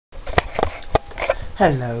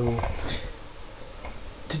Hello.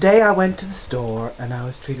 Today I went to the store and I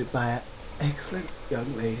was treated by an excellent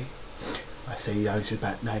young lady. I say young, she's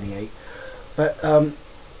about 98. But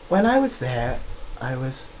when I was there, I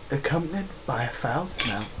was accompanied by a foul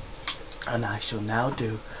smell, and I shall now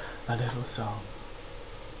do a little song.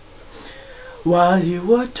 While you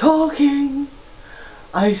were talking,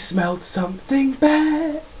 I smelled something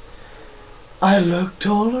bad. I looked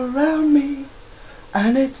all around me,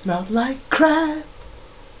 and it smelled like crap.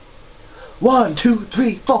 1, 2,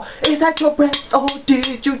 3, 4. Is that your breath, or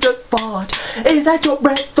did you just fart? Is that your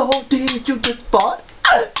breath, or did you just fart?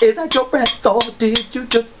 Is that your breath, or did you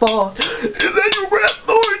just fart? Is that your breath,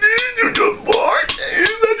 or did you just fart?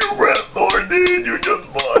 Is that your breath, or did you just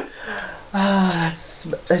fart?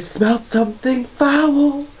 It smelled something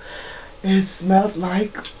foul. It smelled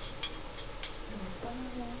like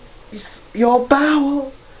your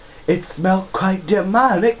bowel. It smelled quite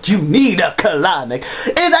demonic. You need a colonic.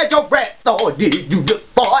 Is that your breath, or did you just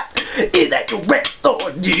fart? Is that your breath,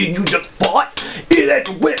 or did you just fart? Is that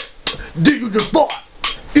your breath? Did you just fart?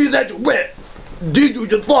 Is that your breath? Did you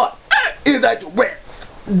just fart? Is that your breath?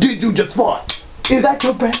 Did you just fart? Is that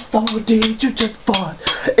your breath, or did you just fart?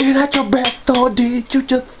 Is that your breath, or did you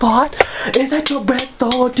just fart? Is that your breath,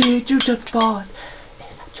 or did you just fart?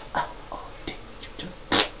 Is that your or did you just?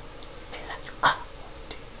 Is that your or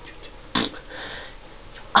did you just?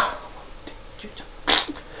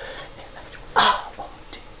 Is that your or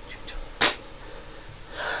did you just?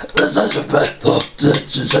 Is that your breath, or did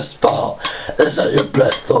you just fall? Is that your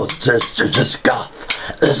breath, or did you just cough?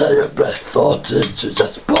 Is that your breath, or did you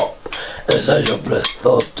just pop? Is that your breath,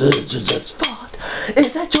 or did you just fart?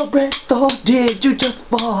 Is that your breath, or did you just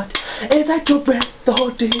fart? Is that your breath,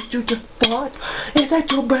 or did you just fart? Is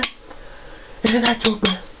that your breath? Is that your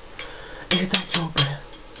breath? Is that your breath?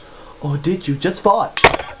 Or did you just fart?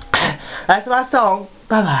 That's my song.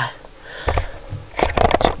 Bye bye.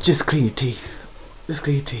 Just clean your teeth. Just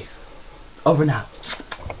clean your teeth. Over now.